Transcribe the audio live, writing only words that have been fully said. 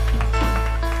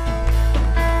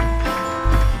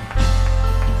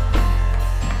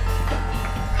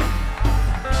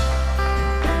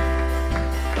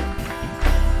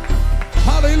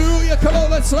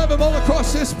Let's love him all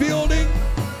across this building.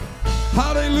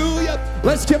 Hallelujah.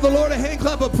 Let's give the Lord a hand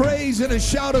clap of praise and a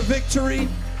shout of victory.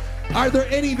 Are there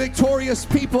any victorious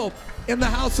people in the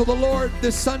house of the Lord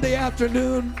this Sunday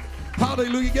afternoon?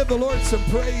 Hallelujah. Give the Lord some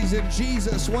praise in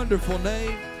Jesus' wonderful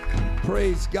name.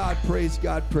 Praise God, praise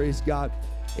God, praise God.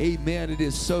 Amen. It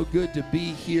is so good to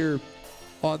be here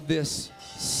on this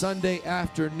Sunday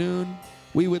afternoon.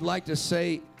 We would like to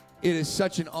say it is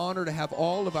such an honor to have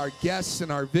all of our guests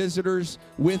and our visitors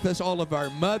with us, all of our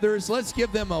mothers. Let's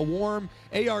give them a warm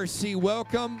ARC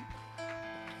welcome.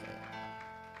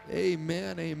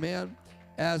 Amen, amen.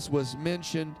 As was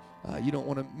mentioned, you don't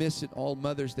want to miss it. All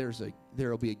mothers, there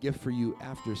will be a gift for you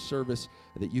after service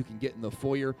that you can get in the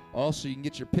foyer. Also, you can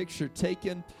get your picture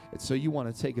taken, and so you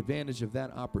want to take advantage of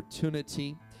that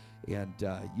opportunity, and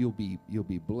you'll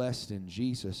be blessed in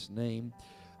Jesus' name.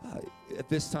 At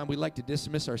this time, we'd like to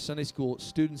dismiss our Sunday school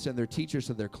students and their teachers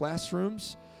to their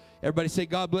classrooms. Everybody say,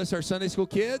 God bless our Sunday school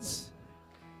kids,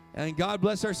 and God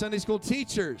bless our Sunday school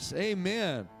teachers.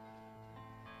 Amen.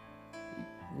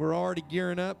 We're already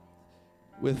gearing up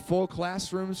with full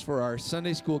classrooms for our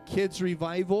Sunday school kids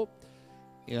revival,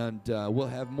 and we'll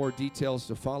have more details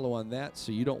to follow on that,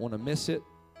 so you don't want to miss it.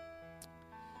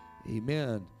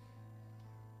 Amen.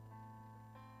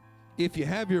 If you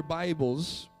have your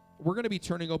Bibles, we're going to be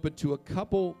turning open to a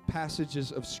couple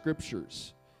passages of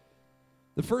scriptures.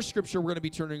 The first scripture we're going to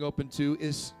be turning open to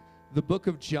is the book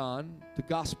of John, the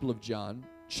Gospel of John,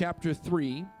 chapter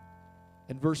 3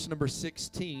 and verse number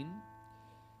 16.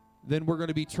 Then we're going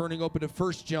to be turning open to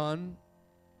 1 John,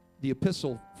 the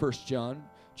epistle 1 John,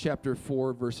 chapter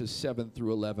 4, verses 7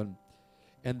 through 11.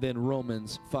 And then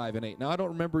Romans 5 and 8. Now, I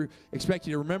don't expect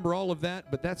you to remember all of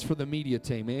that, but that's for the media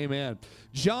team. Amen.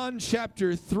 John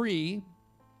chapter 3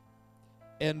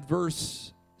 and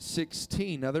verse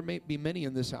 16. Now, there may be many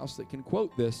in this house that can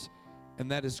quote this, and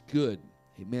that is good.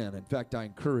 Amen. In fact, I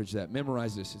encourage that.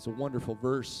 Memorize this. It's a wonderful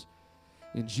verse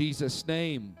in Jesus'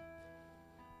 name.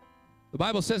 The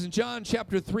Bible says in John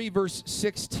chapter 3, verse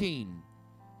 16,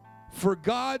 "For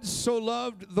God so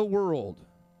loved the world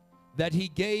that he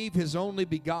gave his only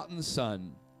begotten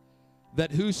Son,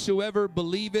 that whosoever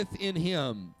believeth in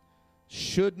him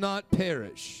should not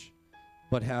perish,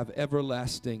 but have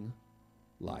everlasting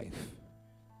life."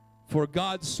 For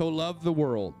God so loved the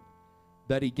world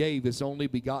that he gave his only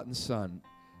begotten Son,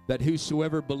 that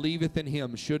whosoever believeth in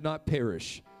him should not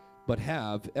perish, but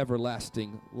have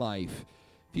everlasting life.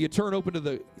 If you turn open to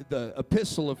the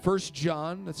epistle of 1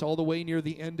 John, that's all the way near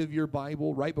the end of your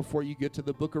Bible, right before you get to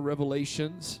the book of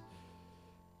Revelations.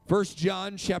 1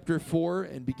 John chapter 4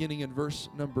 and beginning in verse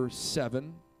number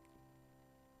 7.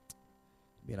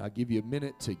 And I'll give you a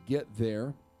minute to get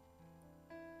there.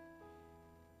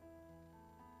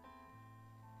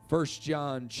 1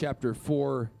 John chapter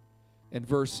 4 and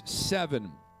verse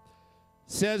 7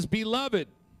 says, "Beloved,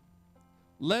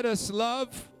 let us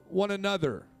love one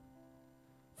another,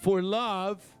 for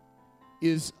love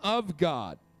is of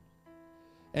God.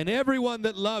 And everyone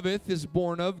that loveth is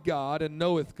born of God and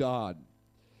knoweth God.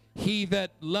 He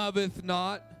that loveth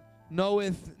not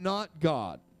knoweth not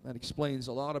God." That explains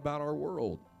a lot about our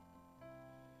world.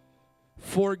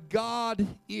 "For God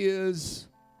is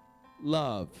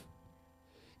love.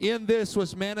 In this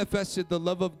was manifested the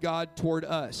love of God toward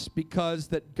us, because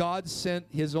that God sent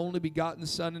his only begotten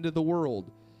Son into the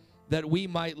world, that we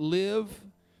might live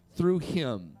through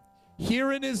him.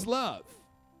 Herein is love,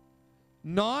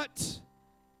 not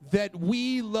that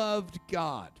we loved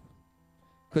God,"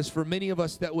 because for many of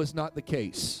us that was not the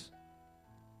case,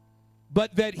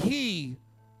 "but that he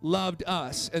loved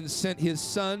us and sent his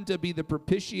Son to be the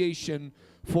propitiation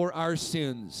for our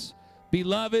sins.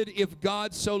 Beloved, if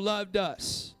God so loved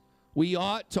us, we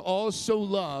ought to also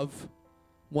love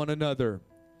one another."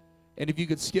 And if you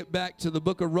could skip back to the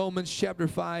book of Romans chapter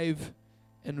 5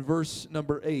 and verse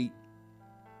number 8.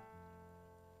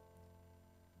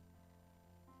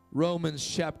 Romans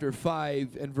chapter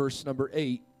 5 and verse number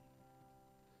 8.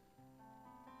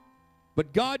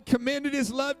 "But God commended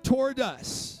his love toward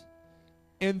us,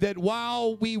 and that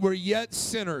while we were yet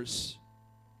sinners,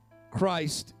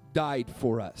 Christ died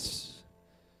for us."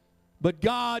 But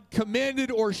God commended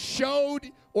or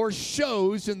showed or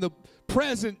shows in the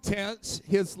present tense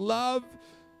his love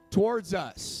towards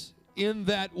us, in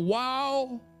that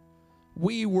while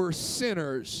we were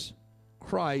sinners,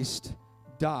 Christ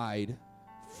died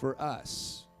for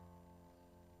us.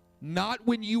 Not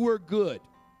when you were good,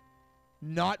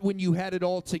 not when you had it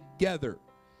all together,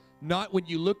 not when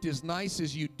you looked as nice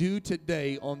as you do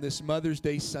today on this Mother's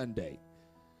Day Sunday,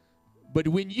 but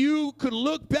when you could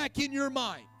look back in your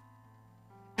mind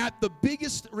at the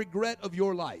biggest regret of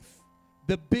your life,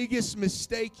 the biggest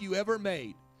mistake you ever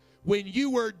made, when you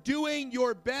were doing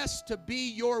your best to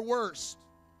be your worst.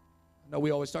 I know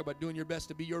we always talk about doing your best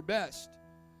to be your best.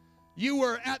 You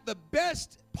were at the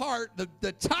best part,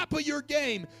 the top of your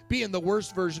game, being the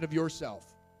worst version of yourself.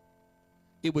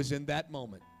 It was in that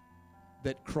moment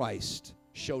that Christ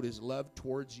showed his love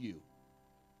towards you,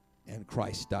 and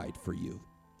Christ died for you.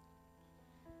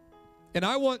 And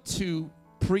I want to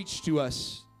preach to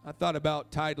us. I thought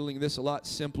about titling this a lot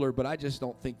simpler, but I just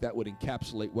don't think that would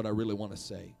encapsulate what I really want to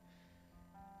say.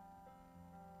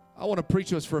 I want to preach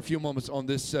to us for a few moments on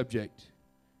this subject.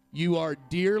 You are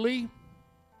dearly,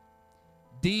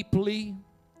 deeply,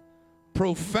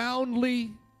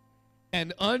 profoundly,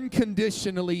 and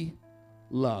unconditionally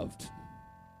loved.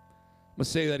 I'm going to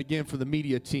say that again for the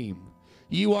media team.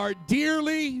 You are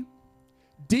dearly,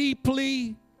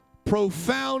 deeply,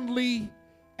 profoundly,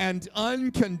 and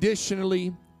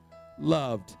unconditionally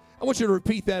loved. I want you to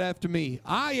repeat that after me.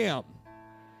 I am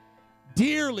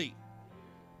dearly,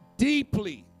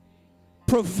 deeply,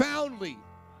 profoundly,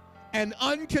 and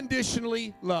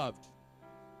unconditionally loved.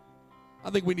 I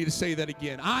think we need to say that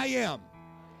again. I am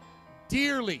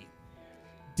dearly,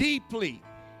 deeply,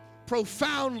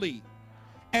 profoundly,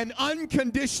 and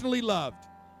unconditionally loved.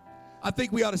 I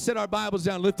think we ought to set our Bibles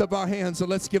down, lift up our hands, and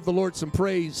let's give the Lord some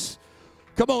praise.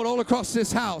 Come on, all across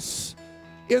this house.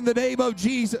 In the name of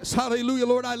Jesus. Hallelujah,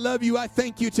 Lord, I love you. I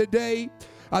thank you today.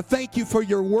 I thank you for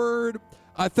your word.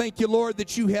 I thank you, Lord,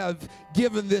 that you have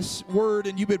given this word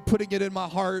and you've been putting it in my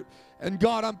heart. And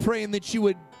God, I'm praying that you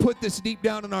would put this deep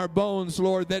down in our bones,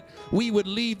 Lord, that we would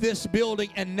leave this building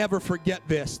and never forget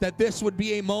this, that this would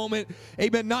be a moment,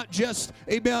 amen, not just,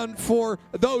 amen, for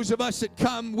those of us that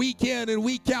come week in and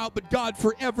week out, but God,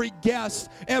 for every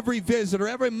guest, every visitor,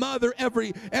 every mother,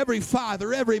 every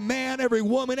father, every man, every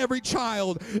woman, every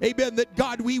child, amen, that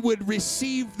God, we would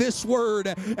receive this word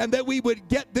and that we would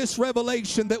get this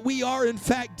revelation that we are in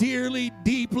fact dearly,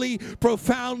 deeply,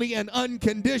 profoundly, and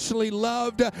unconditionally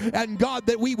loved. And God,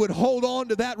 that we would hold on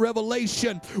to that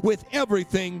revelation with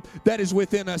everything that is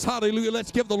within us. Hallelujah.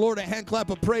 Let's give the Lord a hand clap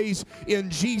of praise in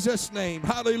Jesus' name.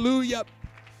 Hallelujah.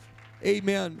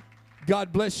 Amen.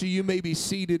 God bless you. You may be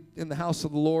seated in the house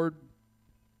of the Lord.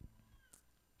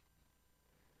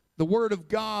 The Word of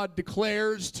God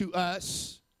declares to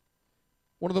us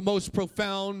one of the most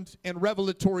profound and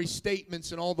revelatory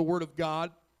statements in all the Word of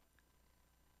God,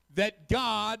 that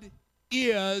God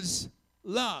is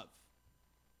love.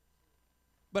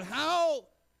 But how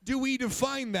do we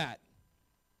define that?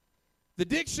 The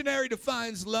dictionary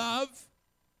defines love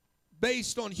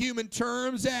based on human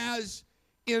terms as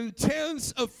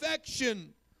intense affection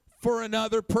for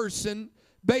another person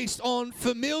based on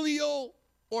familial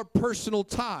or personal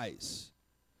ties.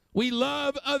 We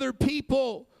love other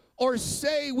people or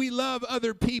say we love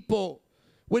other people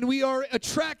when we are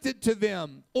attracted to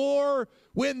them or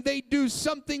when they do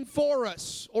something for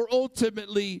us or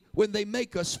ultimately when they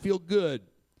make us feel good.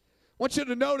 I want you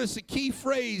to notice a key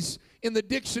phrase in the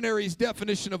dictionary's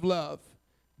definition of love,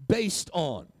 based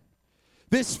on.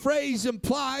 This phrase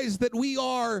implies that we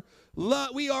are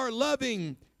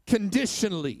loving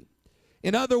conditionally.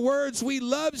 In other words, we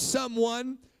love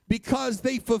someone because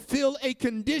they fulfill a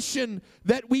condition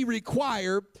that we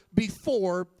require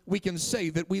before we can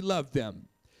say that we love them.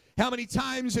 How many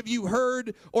times have you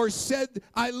heard or said,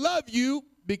 I love you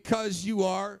because you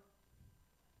are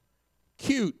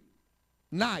cute,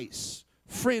 nice,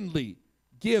 friendly,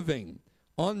 giving,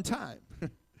 on time?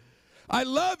 I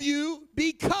love you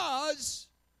because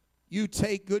you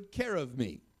take good care of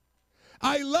me.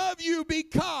 I love you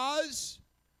because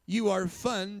you are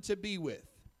fun to be with.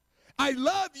 I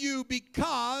love you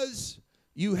because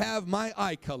you have my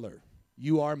eye color.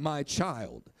 You are my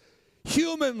child.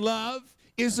 Human love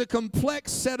is a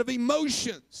complex set of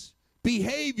emotions,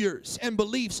 behaviors, and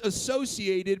beliefs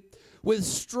associated with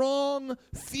strong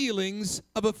feelings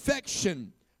of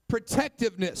affection,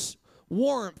 protectiveness,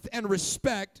 warmth, and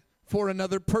respect for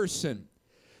another person.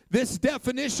 This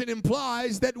definition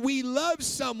implies that we love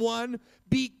someone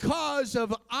because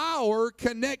of our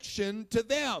connection to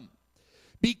them.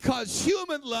 Because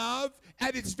human love,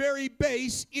 at its very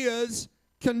base, is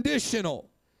conditional.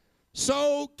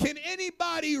 So, can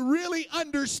anybody really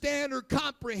understand or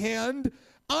comprehend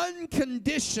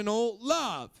unconditional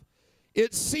love?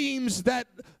 It seems that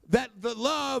the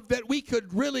love that we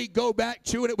could really go back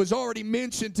to, and it was already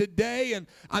mentioned today, and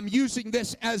I'm using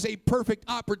this as a perfect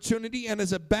opportunity and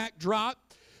as a backdrop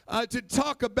to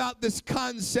talk about this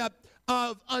concept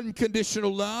of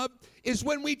unconditional love, is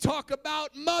when we talk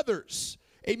about mothers.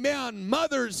 Amen.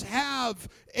 Mothers have,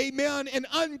 amen, an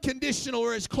unconditional,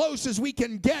 or as close as we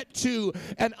can get to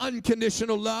an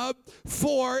unconditional love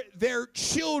for their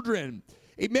children.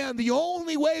 Amen. The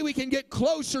only way we can get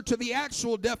closer to the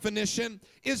actual definition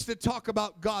is to talk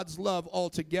about God's love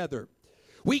altogether.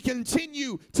 We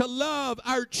continue to love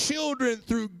our children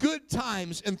through good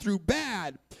times and through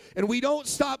bad, and we don't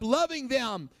stop loving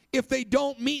them if they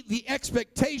don't meet the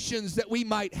expectations that we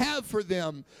might have for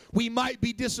them. We might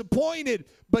be disappointed,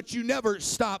 but you never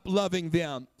stop loving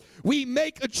them. We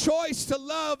make a choice to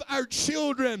love our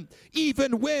children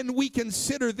even when we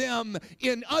consider them,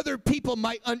 and other people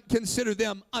might consider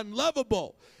them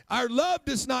unlovable. Our love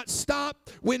does not stop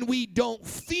when we don't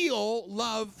feel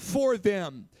love for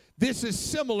them. This is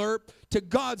similar to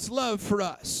God's love for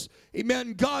us.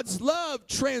 Amen. God's love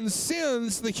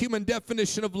transcends the human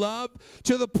definition of love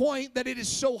to the point that it is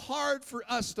so hard for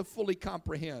us to fully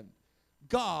comprehend.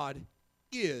 God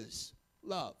is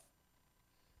love.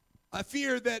 I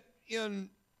fear that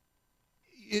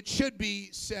it should be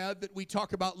said that we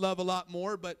talk about love a lot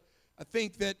more, but I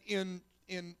think that in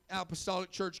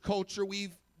apostolic church culture,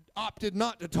 we've opted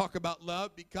not to talk about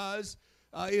love because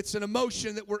it's an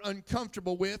emotion that we're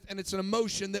uncomfortable with, and it's an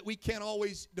emotion that we can't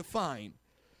always define.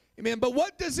 Amen. But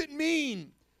what does it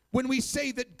mean when we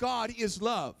say that God is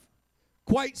love?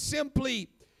 Quite simply,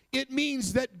 it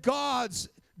means that God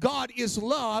is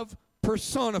love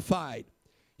personified.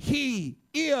 He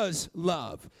is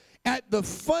love. At the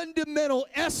fundamental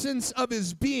essence of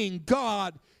his being,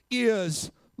 God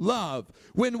is love.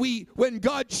 When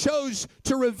God chose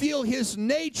to reveal his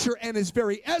nature and his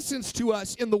very essence to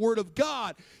us in the Word of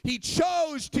God, he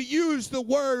chose to use the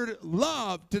word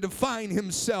love to define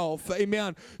himself,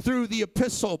 amen, through the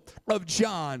epistle of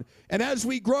John. And as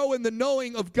we grow in the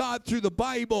knowing of God through the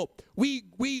Bible, we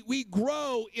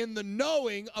grow in the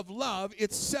knowing of love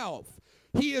itself.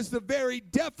 He is the very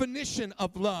definition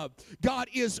of love. God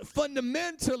is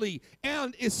fundamentally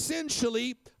and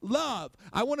essentially love.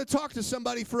 I want to talk to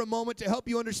somebody for a moment to help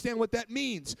you understand what that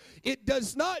means. It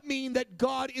does not mean that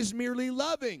God is merely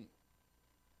loving.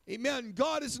 Amen.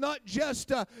 God is not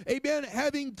just,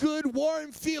 having good,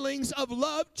 warm feelings of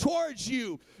love towards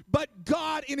you. But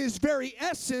God in his very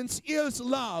essence is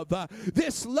love.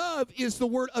 This love is the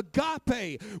word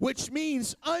agape, which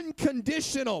means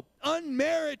unconditional,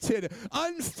 unmerited,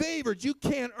 unfavored. You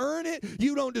can't earn it.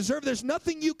 You don't deserve it. There's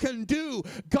nothing you can do.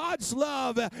 God's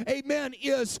love, amen,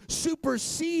 is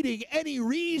superseding any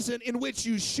reason in which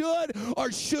you should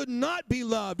or should not be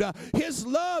loved. His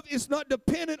love is not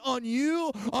dependent on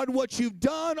you, on what you've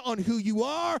done, on who you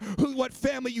are, what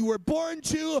family you were born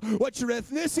to, what your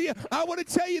ethnicity. I want to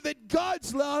tell you that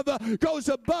God's love goes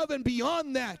above and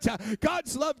beyond that.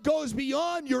 God's love goes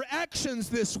beyond your actions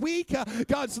this week.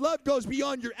 God's love goes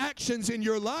beyond your actions in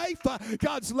your life.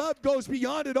 God's love goes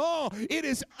beyond it all. It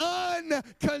is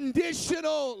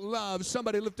unconditional love.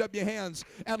 Somebody lift up your hands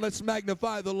and let's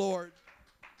magnify the Lord.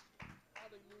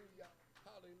 Hallelujah.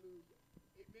 Hallelujah.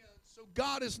 Amen. So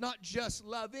God is not just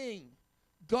loving.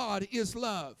 God is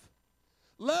love.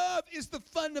 Love is the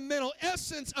fundamental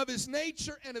essence of his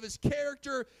nature and of his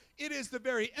character. It is the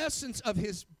very essence of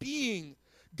his being.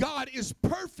 God is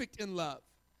perfect in love.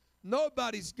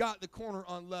 Nobody's got the corner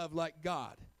on love like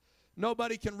God.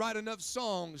 Nobody can write enough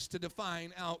songs to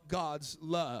define out God's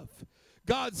love.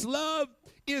 God's love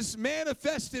is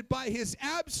manifested by his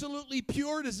absolutely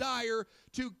pure desire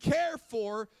to care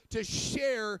for, to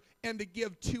share, and to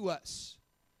give to us.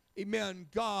 Amen.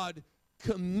 God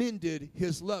commended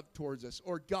his love towards us,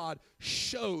 or God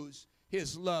shows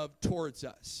his love towards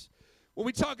us. When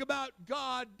we talk about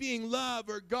God being love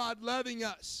or God loving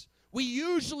us, we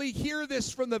usually hear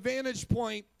this from the vantage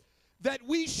point that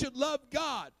we should love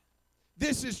God.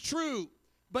 This is true,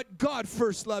 but God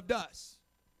first loved us.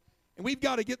 And we've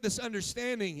got to get this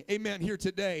understanding, amen, here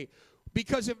today.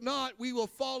 Because if not, we will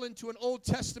fall into an Old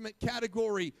Testament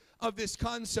category of this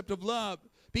concept of love.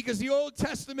 Because the Old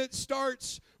Testament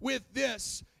starts with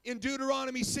this. In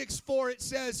Deuteronomy 6:4, it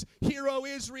says, "Hear, O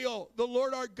Israel, the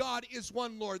Lord our God is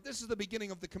one Lord." This is the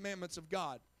beginning of the commandments of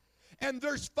God. And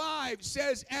verse 5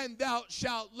 says, "And thou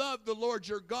shalt love the Lord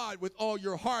your God with all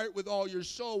your heart, with all your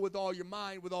soul, with all your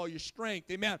mind, with all your strength."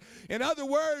 Amen. In other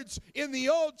words, in the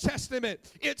Old Testament,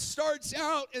 it starts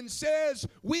out and says,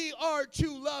 we are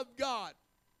to love God.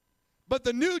 But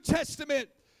the New Testament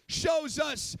shows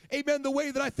us, amen, the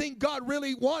way that I think God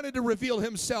really wanted to reveal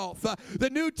himself. The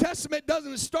New Testament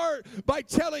doesn't start by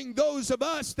telling those of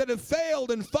us that have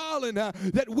failed and fallen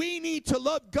that we need to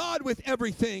love God with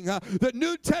everything. The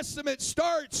New Testament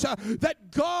starts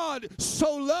that God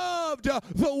so loved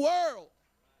the world.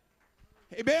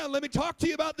 Amen. Let me talk to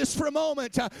you about this for a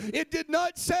moment. It did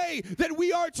not say that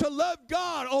we are to love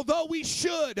God, although we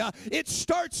should. It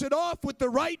starts it off with the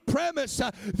right premise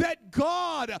that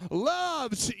God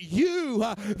loves you,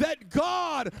 that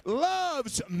God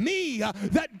loves me,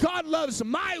 that God loves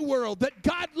my world, that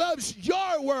God loves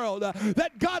your world,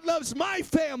 that God loves my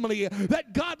family,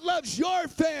 that God loves your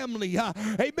family.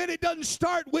 Amen. It doesn't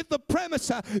start with the premise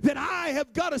that I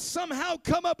have got to somehow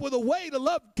come up with a way to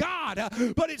love God,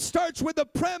 but it starts with the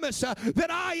premise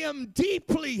that I am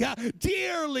deeply,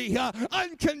 dearly,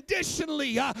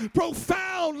 unconditionally,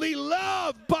 profoundly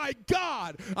loved by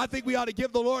God. I think we ought to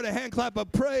give the Lord a hand clap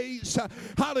of praise.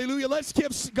 Hallelujah. Let's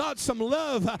give God some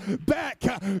love back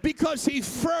because He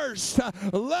first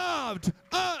loved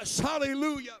us.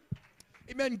 Hallelujah.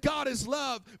 Amen. God is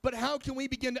love, but how can we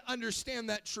begin to understand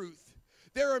that truth?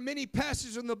 There are many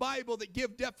passages in the Bible that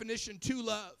give definition to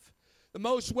love. The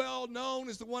most well-known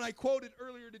is the one I quoted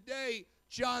earlier today,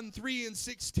 John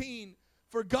 3:16.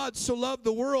 For God so loved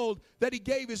the world that He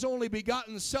gave His only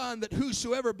begotten Son, that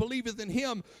whosoever believeth in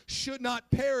Him should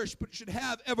not perish, but should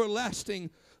have everlasting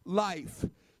life.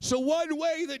 So one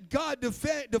way that God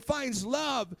defines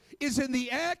love is in the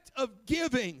act of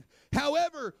giving.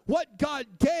 However, what God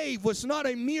gave was not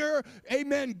a mere,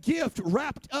 amen, gift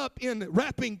wrapped up in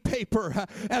wrapping paper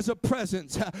as a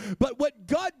present. But what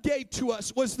God gave to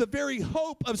us was the very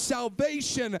hope of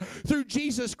salvation through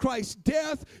Jesus Christ's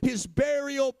death, His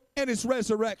burial, and His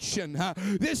resurrection.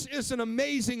 This is an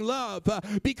amazing love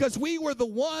because we were the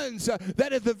ones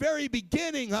that at the very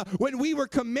beginning, when we were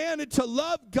commanded to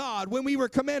love God, when we were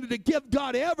commanded to give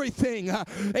God everything,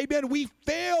 amen, we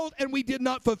failed and we did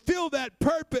not fulfill that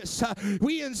purpose.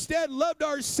 We instead loved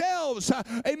ourselves,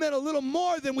 amen, a little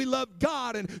more than we loved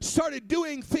God, and started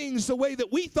doing things the way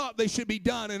that we thought they should be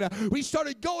done. And we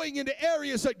started going into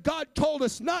areas that God told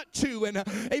us not to. And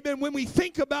amen, when we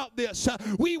think about this,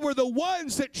 we were the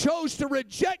ones that chose to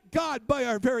reject God by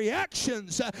our very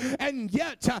actions, and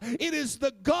yet it is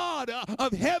the God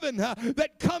of heaven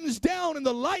that comes down in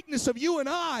the likeness of you and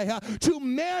I to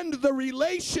mend the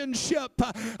relationship.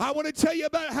 I want to tell you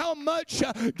about how much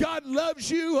God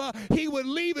loves you. He would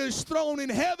leave His throne in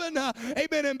heaven,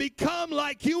 amen, and become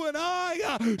like you and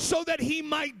I so that He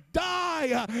might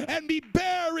die and be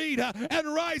buried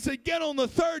and rise again on the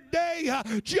third day,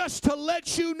 just to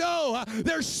let you know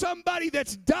there's somebody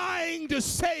that's dying to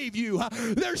save you.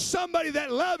 There's somebody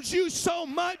that loves you so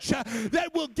much that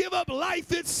will give up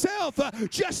life itself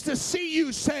just to see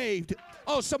you saved.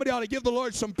 Oh, somebody ought to give the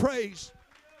Lord some praise.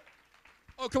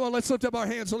 Oh, come on, let's lift up our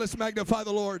hands and let's magnify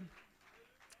the Lord.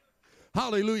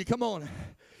 Hallelujah. Come on.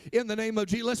 In the name of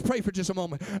Jesus, let's pray for just a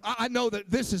moment. I know that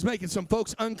this is making some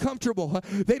folks uncomfortable.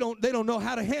 They don't know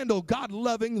how to handle God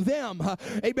loving them.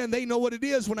 Amen. They know what it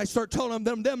is when I start telling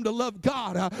them to love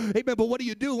God. Amen. But what do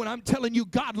you do when I'm telling you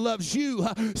God loves you?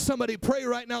 Somebody pray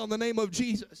right now in the name of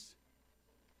Jesus.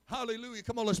 Hallelujah.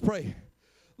 Come on, let's pray.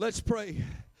 Let's pray.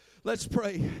 Let's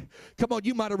pray. Come on,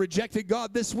 you might have rejected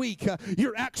God this week.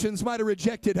 Your actions might have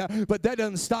rejected, but that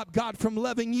doesn't stop God from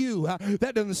loving you.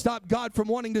 That doesn't stop God from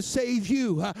wanting to save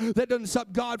you. That doesn't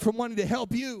stop God from wanting to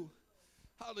help you.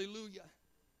 Hallelujah.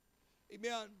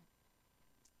 Amen.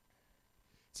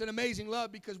 It's an amazing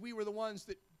love because we were the ones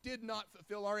that did not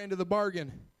fulfill our end of the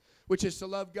bargain, which is to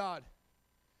love God.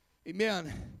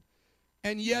 Amen.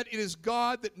 And yet it is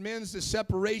God that mends the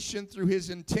separation through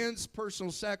His intense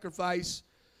personal sacrifice.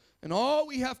 And all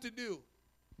we have to do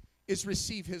is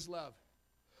receive His love.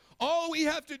 All we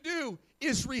have to do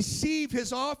is receive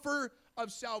His offer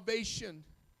of salvation.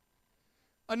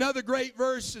 Another great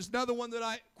verse is another one that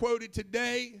I quoted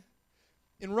today.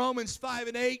 In Romans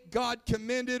 5:8, God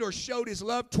commended or showed His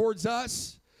love towards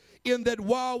us in that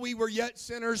while we were yet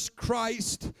sinners,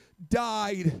 Christ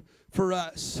died for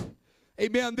us.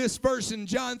 Amen. This verse in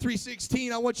John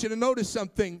 3:16, I want you to notice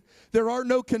something. There are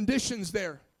no conditions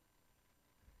there.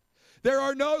 There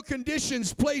are no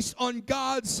conditions placed on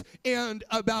God's end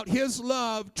about His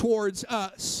love towards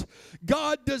us.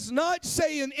 God does not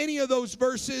say in any of those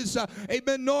verses,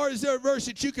 amen, nor is there a verse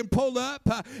that you can pull up,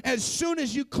 as soon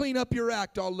as you clean up your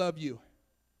act, I'll love you.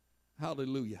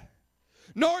 Hallelujah.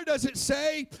 Nor does it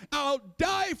say, I'll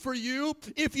die for you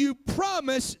if you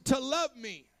promise to love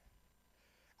me.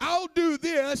 I'll do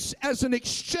this as an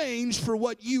exchange for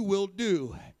what you will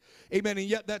do. Amen. And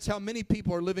yet that's how many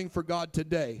people are living for God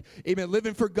today. Amen.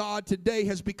 Living for God today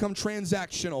has become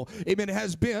transactional. Amen. It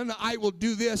has been, I will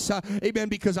do this, amen,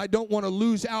 because I don't want to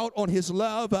lose out on his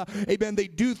love. Amen. They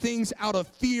do things out of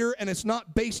fear, and it's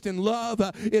not based in love.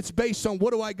 It's based on,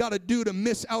 what do I got to do to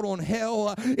miss out on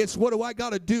hell? It's what do I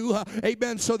got to do,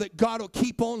 amen, so that God will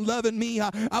keep on loving me.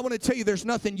 I want to tell you, there's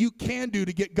nothing you can do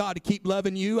to get God to keep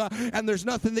loving you, and there's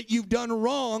nothing that you've done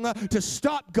wrong to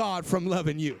stop God from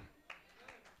loving you.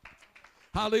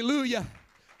 Hallelujah.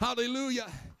 Hallelujah.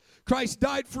 Christ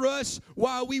died for us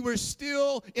while we were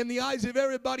still, in the eyes of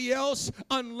everybody else,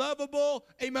 unlovable,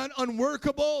 amen,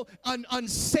 unworkable,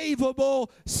 unsavable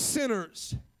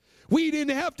sinners. We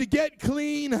didn't have to get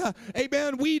clean,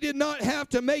 amen. We did not have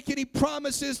to make any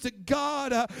promises to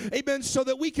God, amen, so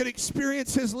that we could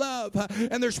experience his love.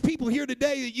 And there's people here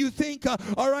today that you think,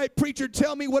 all right, preacher,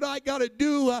 tell me what I got to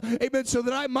do, amen, so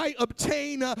that I might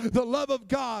obtain the love of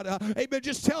God. Amen,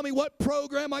 just tell me what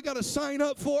program I got to sign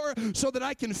up for so that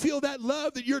I can feel that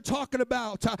love that you're talking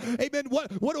about. Amen,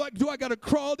 what do I got to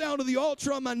crawl down to the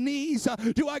altar on my knees?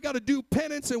 Do I got to do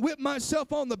penance and whip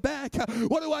myself on the back?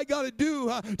 What do I got to do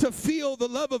to feel the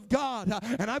love of God?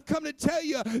 And I've come to tell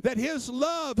you that his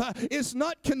love is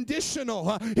not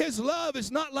conditional. His love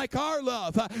is not like our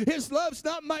love. His love's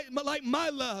not like my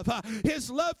love. His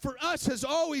love for us has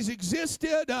always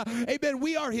existed. Amen.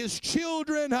 We are his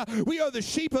children. We are the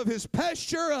sheep of his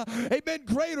pasture. Amen.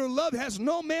 Greater love has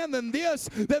no man than this,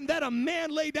 than that a man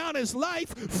lay down his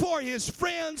life for his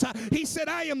friends. He said,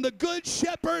 I am the good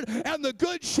shepherd, and the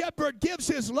good shepherd gives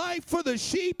his life for the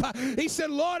sheep. He said,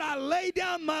 Lord, I lay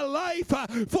down my life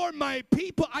for my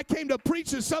people. I came to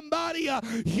preach to somebody.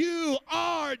 You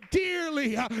are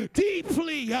dearly,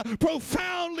 deeply,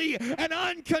 profoundly, and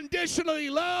unconditionally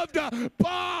loved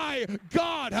by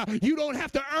God. You don't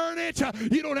have to earn it.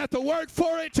 You don't have to work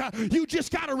for it. You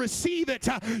just got to receive it.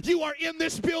 You are in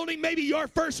this building, maybe your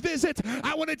first visit.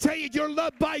 I want to tell you, you're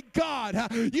loved by God.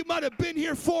 You might have been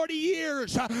here 40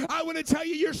 years. I want to tell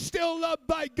you, you're still loved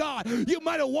by God. You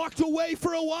might have walked away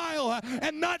for a while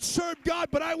and not served God,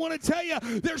 but I want to tell you,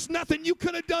 there's nothing you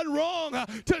could have done wrong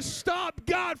to stop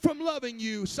God from loving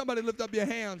you. Somebody lift up your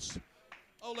hands.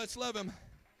 Oh, let's love him.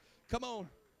 Come on.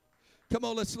 Come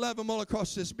on, let's love him all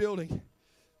across this building.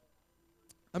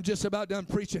 I'm just about done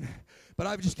preaching, but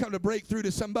I've just come to break through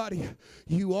to somebody.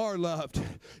 You are loved.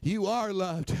 You are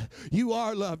loved. You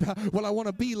are loved. Well, I want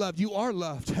to be loved. You are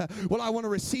loved. Well, I want to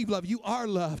receive love. You are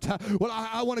loved. Well,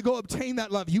 I want to go obtain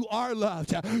that love. You are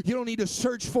loved. You don't need to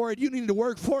search for it. You need to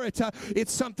work for it.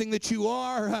 It's something that you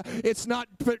are. It's not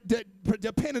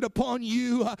dependent upon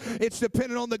you. It's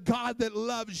dependent on the God that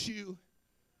loves you.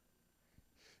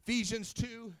 Ephesians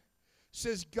 2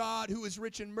 says, God, who is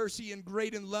rich in mercy and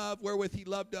great in love, wherewith he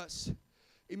loved us.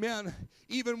 Amen.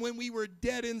 Even when we were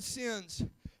dead in sins,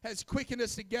 has quickened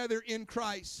us together in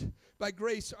Christ. By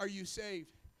grace are you saved.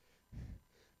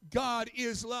 God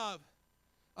is love.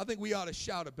 I think we ought to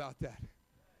shout about that.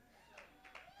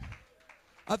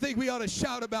 I think we ought to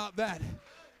shout about that.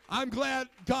 I'm glad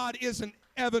God isn't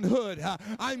Evan Hood.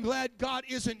 I'm glad God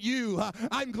isn't you.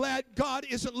 I'm glad God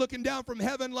isn't looking down from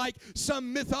heaven like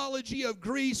some mythology of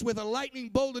Greece with a lightning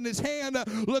bolt in his hand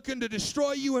looking to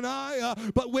destroy you and I.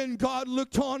 But when God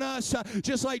looked on us,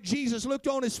 just like Jesus looked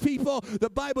on his people, the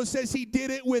Bible says he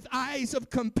did it with eyes of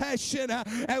compassion.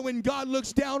 And when God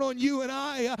looks down on you and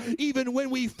I, even when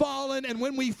we've fallen and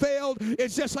when we failed,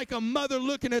 it's just like a mother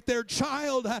looking at their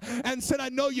child and said, I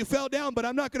know you fell down, but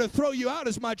I'm not going to throw you out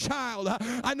as my child.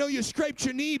 I know you scraped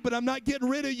your knee, but I'm not getting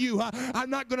rid of you. I'm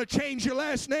not going to change your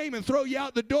last name and throw you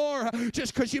out the door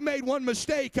just because you made one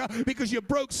mistake, because you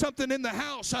broke something in the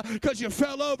house, because you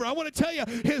fell over. I want to tell you,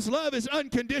 his love is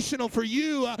unconditional for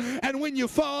you. And when you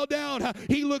fall down,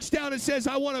 he looks down and says,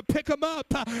 I want to pick them up.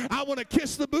 I want to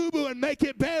kiss the boo-boo and make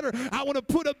it better. I want to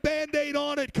put a Band-Aid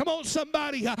on it. Come on,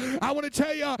 somebody. I want to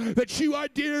tell you that you are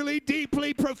dearly,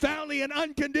 deeply, profoundly, and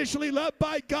unconditionally loved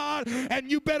by God. And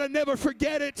you better never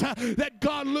forget it, that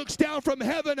God looks down from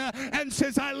heaven and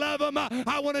says, I love them.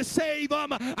 I want to save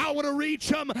them. I want to reach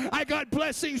them. I got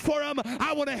blessings for them.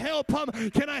 I want to help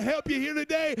them. Can I help you here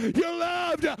today? You're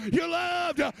loved. You're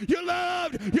loved. You're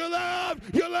loved. You're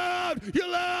loved. You're loved. You're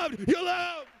loved. You're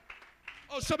loved.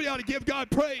 Oh, somebody ought to give God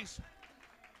praise.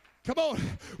 Come on.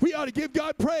 We ought to give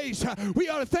God praise. We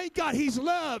ought to thank God he's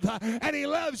love and he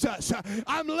loves us.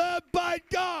 I'm loved by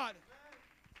God.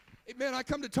 Amen. I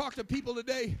come to talk to people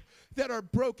today that are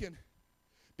broken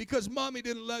because mommy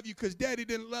didn't love you, because daddy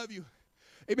didn't love you.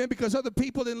 Amen, because other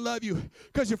people didn't love you,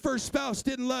 because your first spouse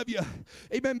didn't love you.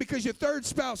 Amen, because your third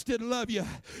spouse didn't love you.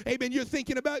 Amen, you're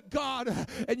thinking about God,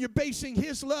 and you're basing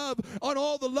his love on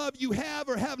all the love you have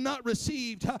or have not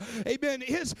received. Amen,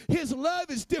 his love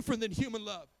is different than human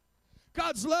love.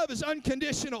 God's love is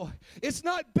unconditional. It's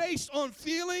not based on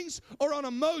feelings or on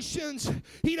emotions.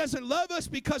 He doesn't love us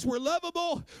because we're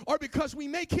lovable or because we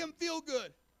make him feel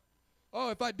good. Oh,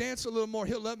 if I dance a little more,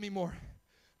 he'll love me more.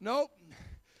 Nope.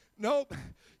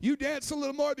 You dance a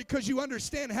little more because you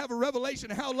understand and have a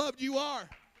revelation of how loved you are.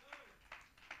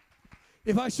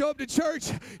 If I show up to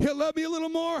church, he'll love me a little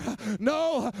more.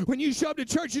 No, when you show up to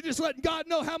church, you're just letting God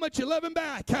know how much you love him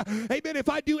back. Amen. If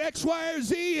I do X, Y, or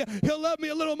Z, he'll love me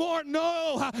a little more.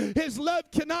 No, his love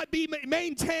cannot be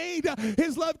maintained.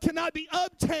 His love cannot be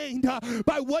obtained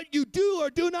by what you do or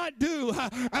do not do.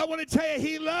 I want to tell you,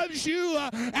 he loves you,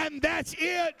 and that's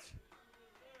it.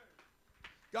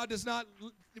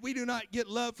 We do not get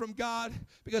love from God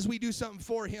because we do something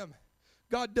for him.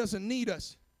 God doesn't need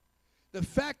us. The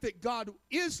fact that God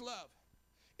is love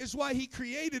is why he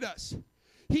created us.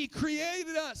 He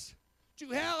created us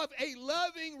to have a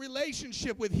loving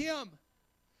relationship with him.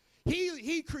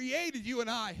 He created you and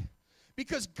I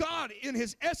because God in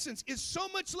his essence is so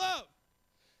much love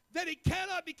that it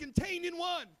cannot be contained in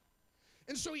one.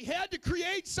 And so he had to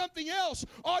create something else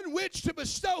on which to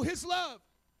bestow his love.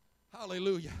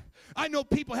 Hallelujah. I know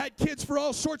people had kids for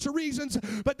all sorts of reasons,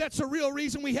 but that's the real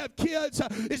reason we have kids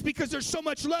is because there's so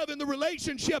much love in the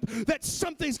relationship that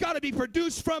something's got to be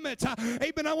produced from it.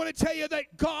 Amen. I want to tell you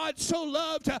that God so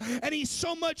loved and he's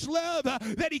so much love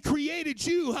that he created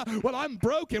you. Well, I'm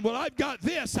broken. Well, I've got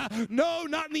this. No,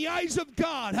 not in the eyes of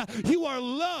God. You are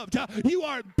loved. You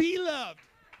are beloved.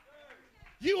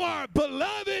 You are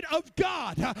beloved of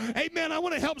God. Amen. I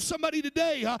want to help somebody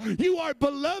today. You are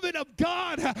beloved of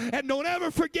God, and don't ever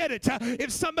forget it.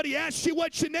 If somebody asks you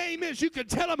what your name is, you can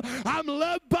tell them, I'm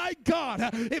loved by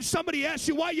God. If somebody asks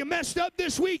you why you messed up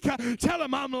this week, tell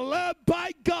them, I'm loved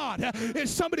by God. If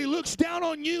somebody looks down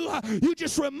on you, you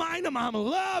just remind them, I'm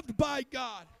loved by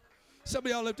God.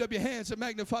 Somebody ought to lift up your hands and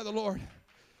magnify the Lord.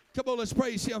 Come on, let's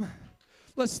praise him.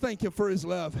 Let's thank him for his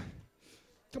love.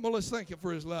 Come on, let's thank him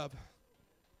for his love.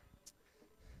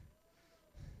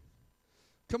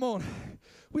 Come on.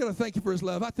 We got to thank you for his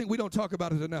love. I think we don't talk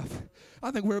about it enough.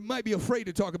 I think we might be afraid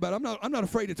to talk about it. I'm not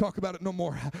afraid to talk about it no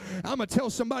more. I'm going to tell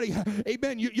somebody,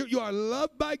 amen, you are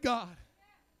loved by God.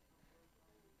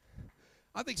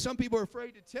 I think some people are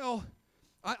afraid to tell,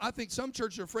 I think some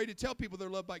churches are afraid to tell people they're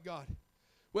loved by God.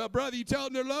 Well, brother, you tell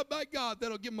them they're loved by God,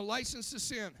 that'll give them a license to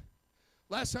sin.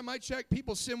 Last time I checked,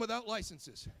 people sin without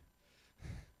licenses.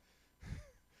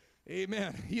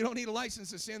 Amen. You don't need a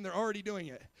license to sin. They're already doing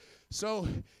it. So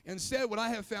instead, what I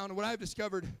have found and what I have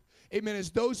discovered, amen, is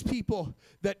those people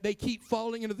that they keep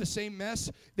falling into the same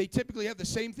mess, they typically have the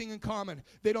same thing in common.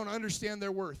 They don't understand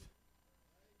their worth.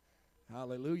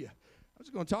 Hallelujah. I'm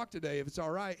just going to talk today if it's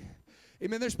all right.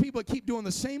 Amen. There's people that keep doing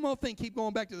the same old thing, keep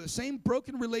going back to the same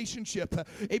broken relationship.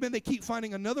 Amen. They keep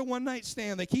finding another one-night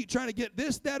stand. They keep trying to get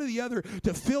this, that, or the other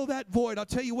to fill that void. I'll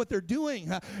tell you what they're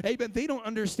doing. Amen. They don't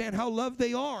understand how loved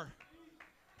they are.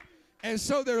 And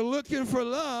so they're looking for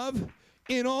love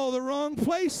in all the wrong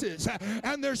places.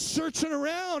 And they're searching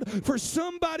around for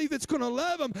somebody that's going to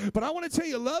love them. But I want to tell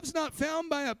you, love's not found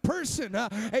by a person.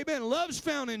 Amen. Love's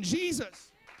found in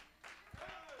Jesus.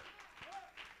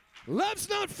 Love's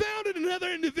not found in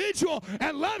another individual,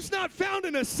 and love's not found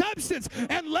in a substance,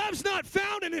 and love's not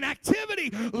found in an activity.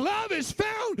 Love is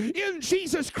found in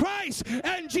Jesus Christ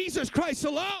and Jesus Christ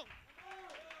alone.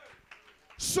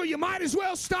 So you might as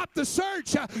well stop the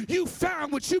search. You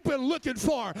found what you've been looking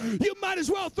for. You might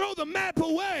as well throw the map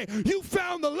away. You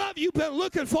found the love you've been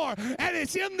looking for, and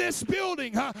it's in this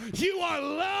building. You are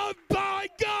loved by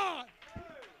God.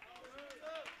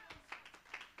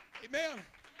 Amen.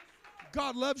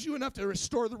 God loves you enough to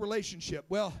restore the relationship.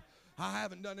 Well, I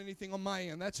haven't done anything on my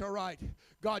end. That's all right.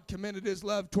 God commended his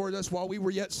love toward us while we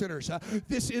were yet sinners.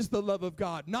 This is the love of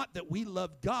God. Not that we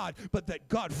loved God, but that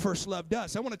God first loved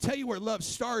us. I want to tell you where love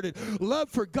started. Love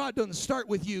for God doesn't start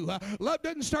with you. Love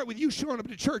doesn't start with you showing up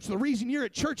to church. The reason you're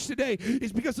at church today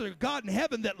is because there's a God in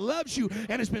heaven that loves you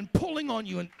and has been pulling on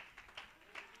you. And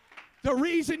the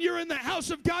reason you're in the house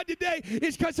of God today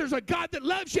is because there's a God that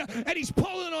loves you, and he's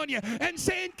pulling on you and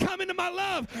saying, come into my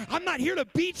love. I'm not here to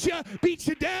beat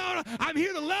you down. I'm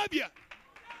here to love you.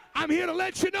 I'm here to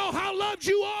let you know how loved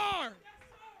you are.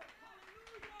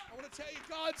 I want to tell you,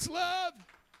 God's love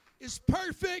is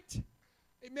perfect.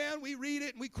 Amen. We read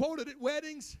it and we quote it at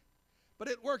weddings, but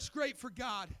it works great for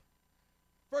God.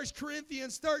 1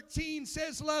 Corinthians 13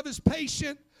 says love is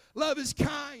patient. Love is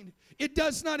kind. It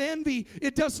does not envy.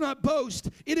 It does not boast.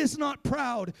 It is not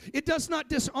proud. It does not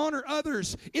dishonor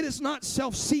others. It is not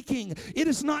self-seeking. It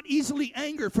is not easily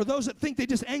angered. For those that think they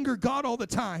just anger God all the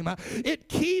time. It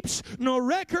keeps no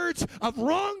records of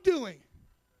wrongdoing.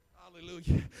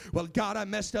 Hallelujah. Well, God, I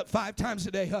messed up 5 times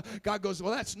a day. God goes,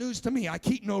 well, that's news to me. I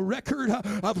keep no record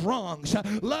of wrongs.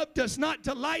 Love does not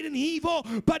delight in evil,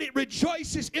 but it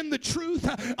rejoices in the truth.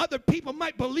 Other people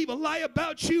might believe a lie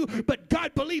about you, but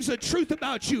God believes the truth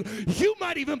about you. You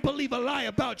might even believe a lie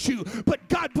about you, but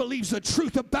God believes the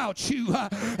truth about you.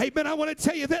 Amen. I want to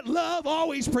tell you that love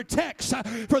always protects.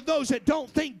 For those that don't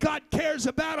think God cares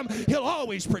about them, He'll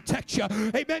always protect you.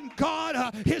 Amen.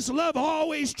 God, His love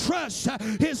always trusts.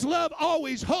 His love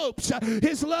always hopes.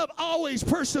 His love always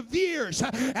perseveres.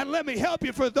 And let me help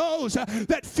you, for those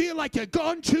that feel like you've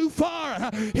gone too far,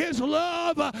 His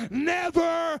love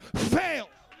never fails.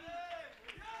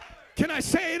 Can I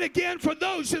say it again for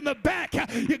those in the back?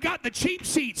 You got the cheap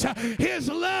seats. His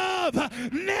love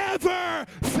never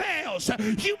fails.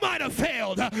 You might have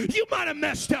failed. You might have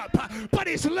messed up. But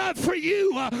His love for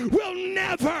you will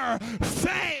never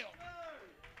fail.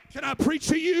 Can I preach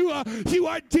to you? You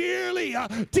are dearly,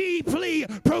 deeply,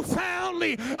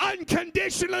 profoundly,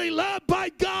 unconditionally loved by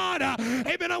God.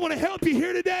 Amen. I want to help you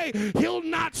here today. He'll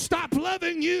not stop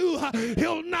loving you.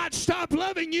 He'll not stop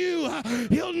loving you.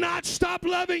 He'll not stop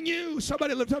loving you.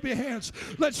 Somebody lift up your hands.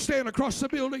 Let's stand across the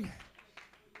building.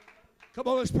 Come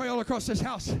on, let's pray all across this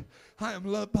house. I am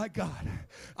loved by God.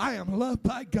 I am loved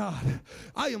by God.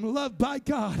 I am loved by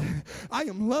God. I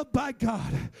am loved by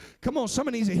God. Come on,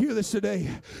 somebody needs to hear this today.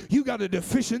 You got a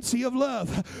deficiency of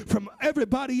love from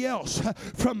everybody else,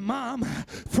 from mom,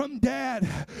 from dad,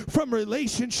 from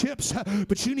relationships,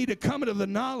 but you need to come into the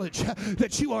knowledge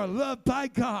that you are loved by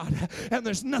God, and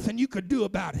there's nothing you could do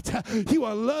about it. You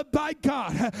are loved by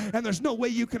God, and there's no way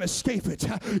you can escape it.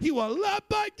 You are loved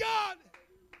by God.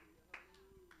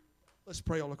 Let's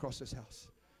pray all across this house.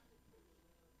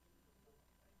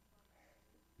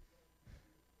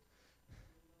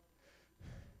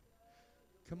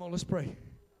 Come on, let's pray.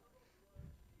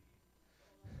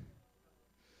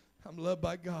 I'm loved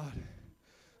by God.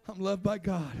 I'm loved by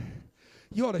God.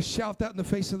 You ought to shout that in the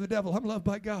face of the devil. I'm loved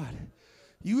by God.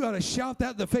 You ought to shout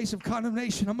that in the face of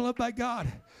condemnation. I'm loved by God.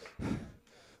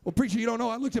 Well, preacher, you don't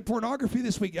know. I looked at pornography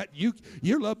this week.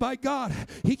 You're loved by God.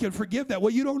 He can forgive that.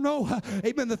 Well, you don't know.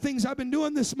 Amen. The things I've been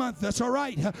doing this month, that's all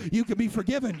right. You can be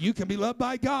forgiven. You can be loved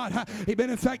by God.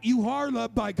 Amen. In fact, you are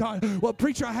loved by God. Well,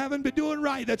 preacher, I haven't been doing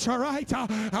right. That's all right.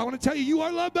 I want to tell you, you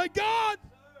are loved by God.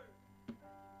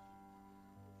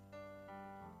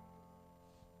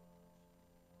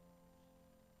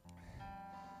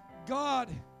 God,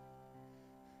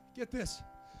 get this.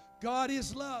 God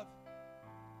is love.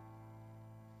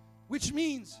 Which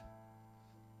means,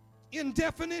 in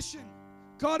definition,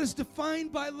 God is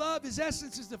defined by love. His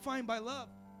essence is defined by love.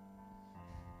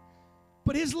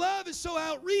 But His love is so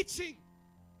outreaching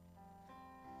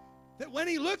that when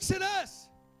He looks at us,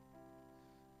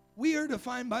 we are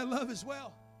defined by love as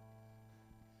well.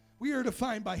 We are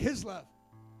defined by His love.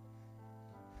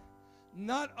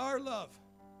 Not our love.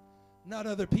 Not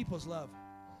other people's love.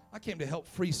 I came to help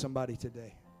free somebody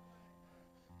today.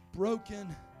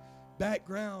 Broken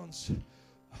backgrounds.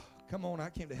 Come on,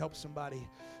 I came to help somebody.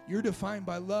 You're defined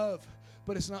by love,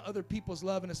 but it's not other people's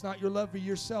love, and it's not your love for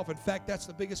yourself. In fact, that's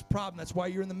the biggest problem. That's why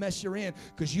you're in the mess you're in,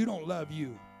 because you don't love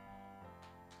you.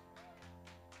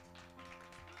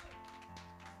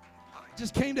 I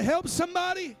just came to help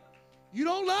somebody. You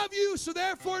don't love you, so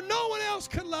therefore no one else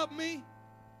can love me,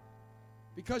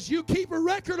 because you keep a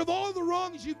record of all the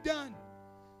wrongs you've done.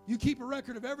 You keep a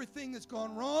record of everything that's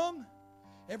gone wrong,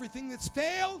 everything that's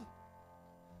failed.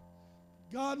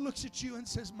 God looks at you and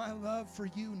says, my love for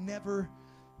you never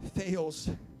fails.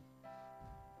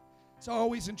 It's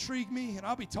always intrigued me, and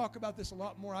I'll be talking about this a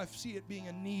lot more. I see it being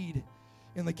a need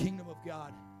in the kingdom of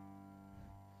God,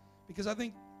 because I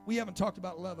think we haven't talked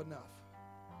about love enough,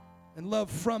 and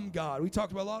love from God. We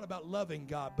talked a lot about loving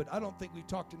God, but I don't think we've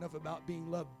talked enough about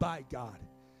being loved by God.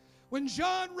 When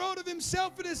John wrote of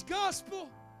himself in his gospel,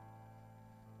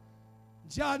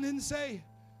 John didn't say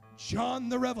John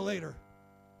the Revelator.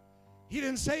 He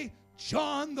didn't say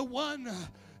John the one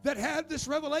that had this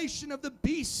revelation of the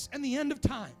beasts and the end of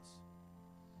times.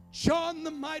 John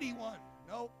the mighty one.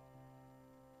 No.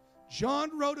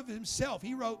 John wrote of himself.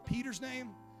 He wrote Peter's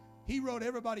name. He wrote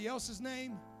everybody else's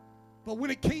name. But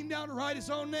when it came down to write his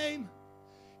own name,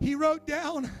 he wrote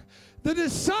down the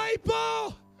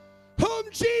disciple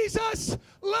whom Jesus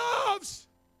loves.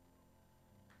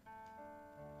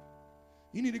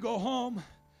 You need to go home.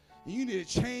 You need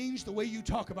to change the way you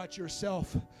talk about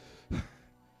yourself.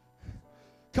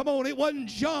 Come on, it wasn't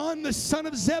John, the son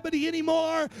of Zebedee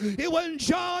anymore. It wasn't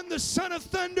John, the son of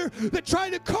thunder, that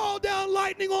tried to call down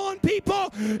lightning on people.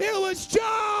 It was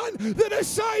John, the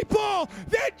disciple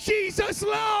that Jesus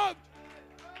loved.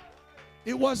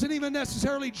 It wasn't even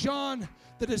necessarily John,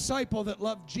 the disciple, that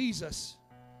loved Jesus,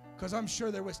 because I'm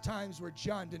sure there was times where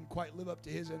John didn't quite live up to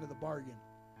his end of the bargain.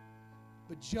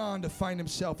 But John defined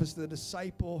himself as the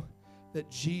disciple that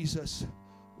Jesus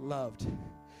loved.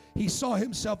 He saw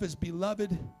himself as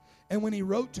beloved, and when he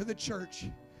wrote to the church,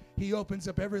 he opens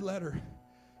up every letter,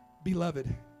 beloved.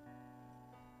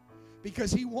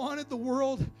 Because he wanted the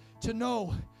world to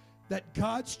know that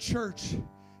God's church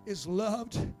is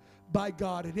loved by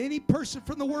God. And any person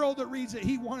from the world that reads it,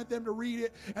 he wanted them to read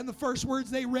it. And the first words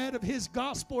they read of his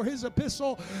gospel or his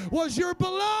epistle was, "You're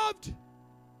beloved."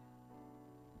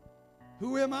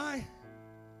 Who am I?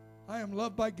 I am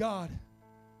loved by God.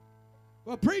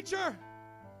 Well, preacher,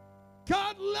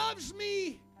 God loves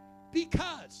me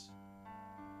because.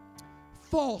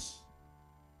 False.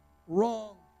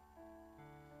 Wrong.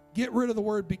 Get rid of the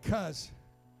word because.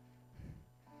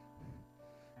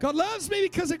 God loves me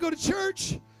because I go to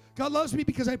church. God loves me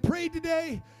because I prayed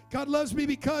today. God loves me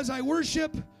because I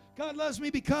worship. God loves me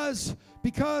because.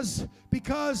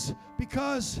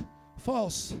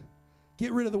 False.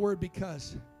 Get rid of the word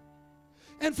because.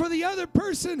 And for the other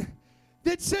person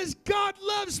that says God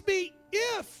loves me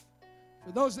if,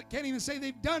 for those that can't even say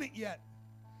they've done it yet,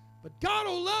 but God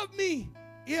will love me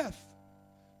if,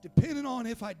 depending on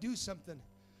if I do something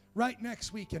right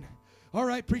next week. And all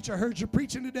right, preacher, I heard you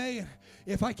preaching today, and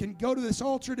if I can go to this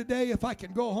altar today, if I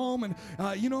can go home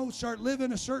and start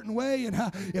living a certain way, and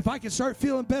if I can start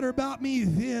feeling better about me,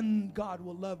 then God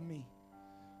will love me.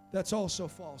 That's also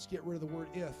false. Get rid of the word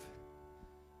if.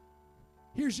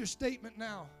 Here's your statement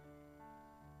now.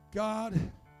 God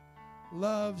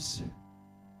loves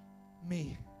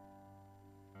me.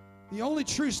 The only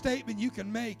true statement you can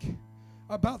make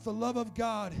about the love of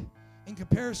God in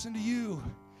comparison to you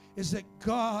is that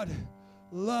God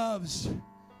loves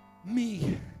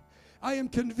me. I am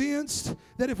convinced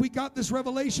that if we got this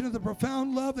revelation of the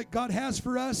profound love that God has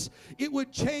for us, it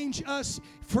would change us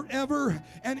forever,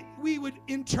 and we would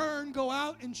in turn go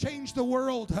out and change the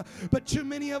world. But too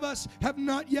many of us have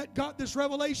not yet got this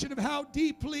revelation of how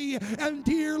deeply and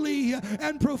dearly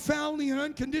and profoundly and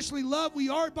unconditionally loved we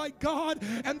are by God,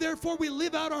 and therefore we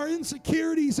live out our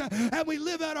insecurities and we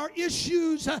live out our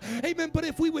issues. Amen. But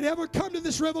if we would ever come to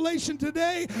this revelation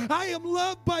today, I am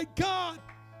loved by God,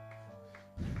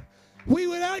 we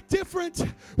would act different.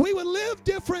 We would live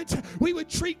different. We would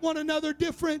treat one another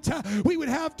different. We would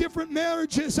have different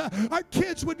marriages. Our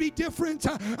kids would be different.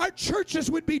 Our churches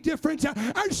would be different.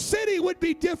 Our city would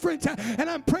be different. And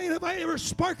I'm praying if I ever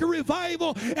spark a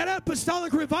revival at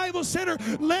Apostolic Revival Center,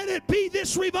 let it be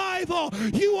this revival.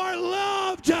 You are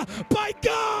loved by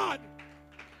God.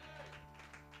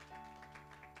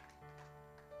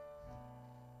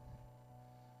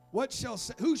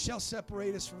 Who shall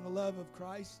separate us from the love of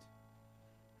Christ?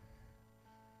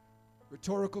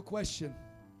 Rhetorical question.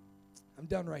 I'm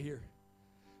done right here.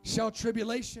 Shall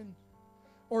tribulation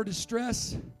or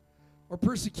distress or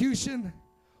persecution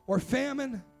or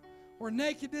famine or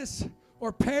nakedness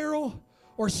or peril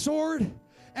or sword,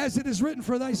 as it is written,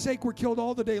 for thy sake we're killed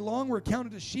all the day long, we're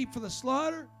counted as sheep for the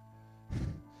slaughter?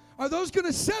 Are those going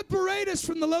to separate us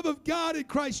from the love of God in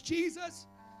Christ Jesus?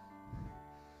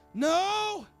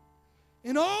 No.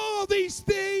 In all these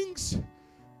things,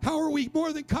 how are we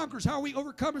more than conquerors? How are we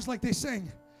overcomers, like they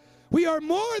sing? We are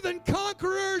more than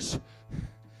conquerors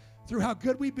through how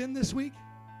good we've been this week,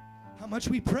 how much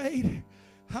we prayed,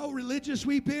 how religious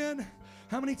we've been,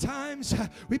 how many times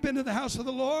we've been to the house of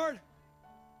the Lord.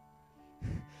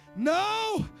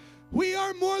 No, we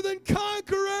are more than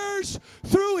conquerors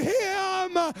through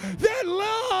Him that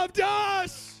loved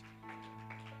us.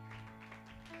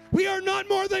 We are not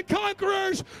more than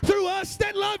conquerors through us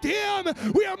that loved Him.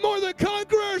 We are more than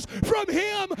conquerors from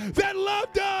Him that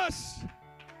loved us.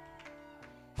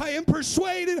 I am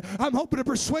persuaded, I'm hoping to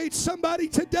persuade somebody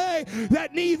today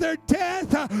that neither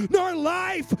death, nor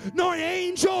life, nor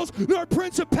angels, nor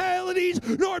principalities,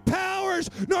 nor powers,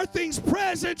 nor things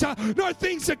present, nor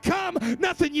things to come,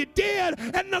 nothing you did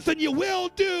and nothing you will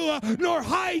do, nor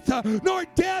height, nor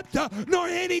depth, nor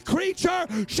any creature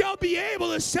shall be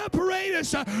able to separate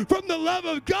us from the love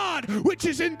of God, which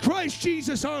is in Christ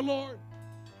Jesus our Lord.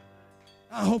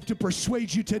 I hope to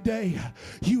persuade you today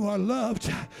you are loved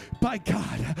by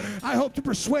God. I hope to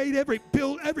persuade every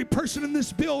person in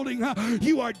this building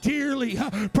you are dearly,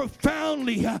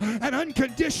 profoundly, and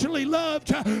unconditionally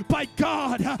loved by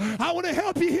God. I want to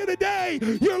help you here today.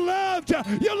 You're loved.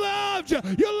 You're loved.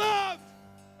 You're loved.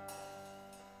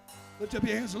 Lift up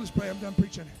your hands and let's pray. I'm done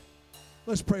preaching.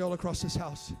 Let's pray all across this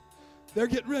house. They're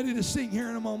getting ready to sing here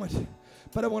in a moment,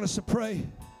 but I want us to pray.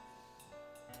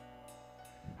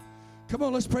 Come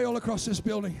on, let's pray all across this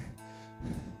building.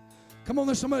 Come on,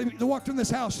 there's somebody that walked in this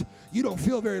house. You don't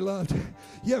feel very loved.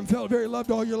 You haven't felt very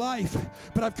loved all your life.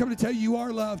 But I've come to tell you, you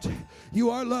are loved. You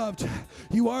are loved.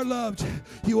 You are loved.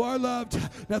 You are loved.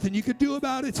 Nothing you could do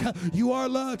about it. You are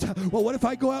loved. Well, what if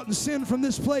I go out and sin from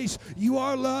this place? You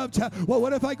are loved. Well,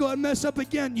 what if I go out and mess up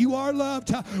again? You are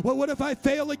loved. Well, what if I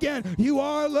fail again? You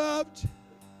are loved.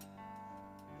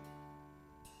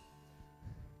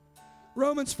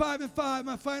 Romans 5:5,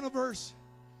 my final verse.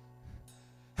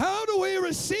 How do we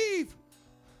receive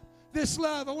this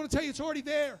love? I want to tell you it's already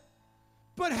there.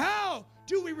 But how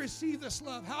do we receive this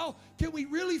love? How can we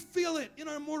really feel it in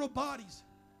our mortal bodies?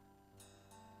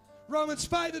 Romans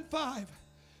 5:5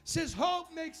 says,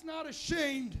 hope makes not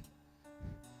ashamed,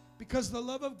 because the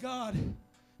love of God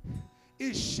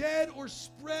is shed or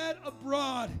spread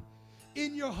abroad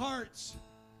in your hearts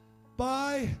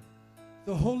by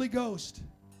the Holy Ghost.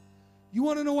 You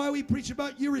want to know why we preach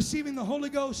about you receiving the Holy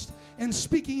Ghost and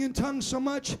speaking in tongues so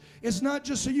much? It's not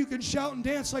just so you can shout and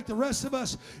dance like the rest of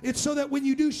us. It's so that when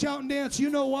you do shout and dance, you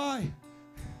know why.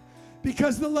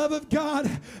 Because the love of God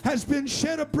has been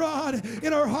shed abroad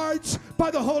in our hearts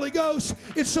by the Holy Ghost.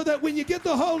 It's so that when you get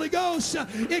the Holy Ghost,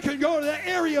 it can go to the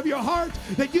area of your heart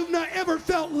that you've not ever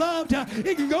felt loved.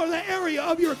 It can go to the area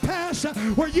of your past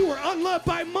where you were unloved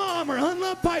by mom or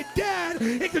unloved by dad.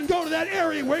 It can go to that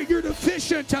area where you're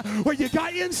deficient, where you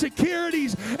got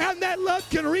insecurities, and that love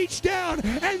can reach down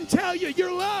and tell you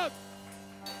you're loved.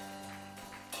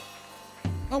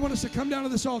 I want us to come down to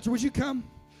this altar. Would you come?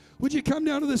 Would you come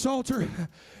down to this altar?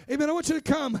 Amen. I want you to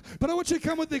come, but I want you to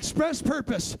come with the express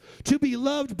purpose to be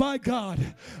loved by God.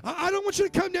 I don't want you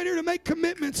to come down here to make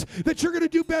commitments that you're going to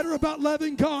do better about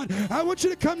loving God. I want you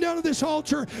to come down to this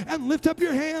altar and lift up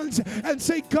your hands and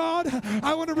say, God,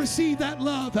 I want to receive that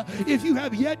love. If you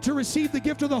have yet to receive the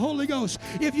gift of the Holy Ghost,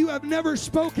 if you have never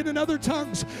spoken in other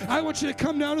tongues, I want you to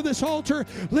come down to this altar,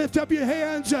 lift up your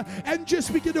hands, and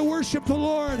just begin to worship the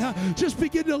Lord. Just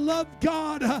begin to love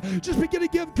God. Just begin to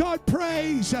give God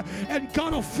praise, and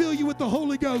God will fill you with the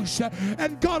Holy Ghost,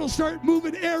 and God will start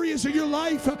moving areas of your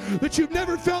life that you've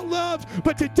never felt loved,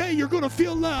 but today you're going to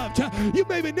feel loved. You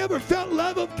maybe never felt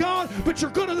love of God, but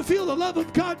you're going to feel the love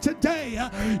of God today.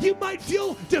 You might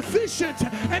feel deficient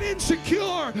and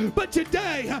insecure, but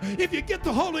today, if you get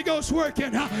the Holy Ghost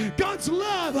working, God's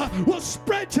love will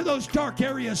spread to those dark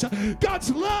areas.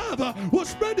 God's love will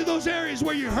spread to those areas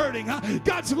where you're hurting.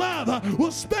 God's love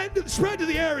will spread to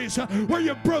the areas where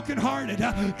you're brokenhearted.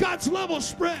 God's love will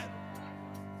spread.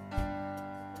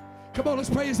 Come on, let's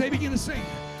pray as they begin to sing.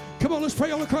 Come on, let's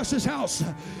pray all across this house.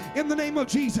 In the name of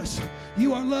Jesus,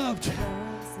 you are loved.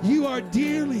 You are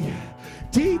dearly,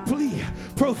 deeply,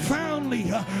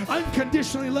 profoundly,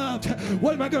 unconditionally loved.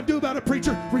 What am I going to do about it,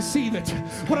 preacher? Receive it.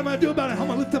 What am I going to do about it? I'm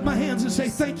going to lift up my hands and say,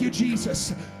 thank you,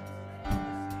 Jesus.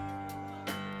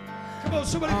 Come on,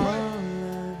 somebody pray.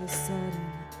 All of a sudden,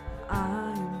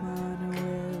 I'm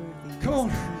unaware of these Come on.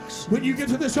 When you get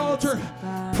to this altar,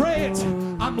 pray it.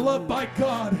 I'm loved by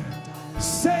God.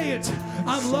 Say it.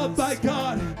 I'm loved by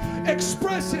God.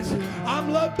 Express it.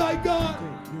 I'm loved by God.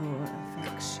 your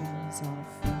affections are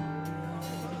from me.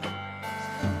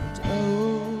 And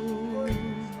oh,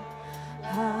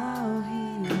 how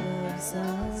he loves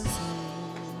us.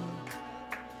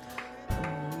 Oh,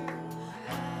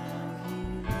 how he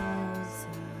loves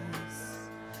us.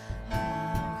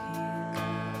 How he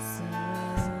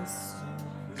loves us.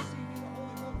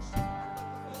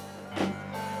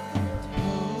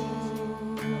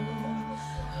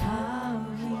 How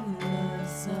he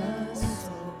loves us.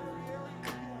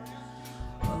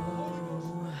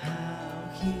 Oh, how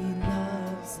he loves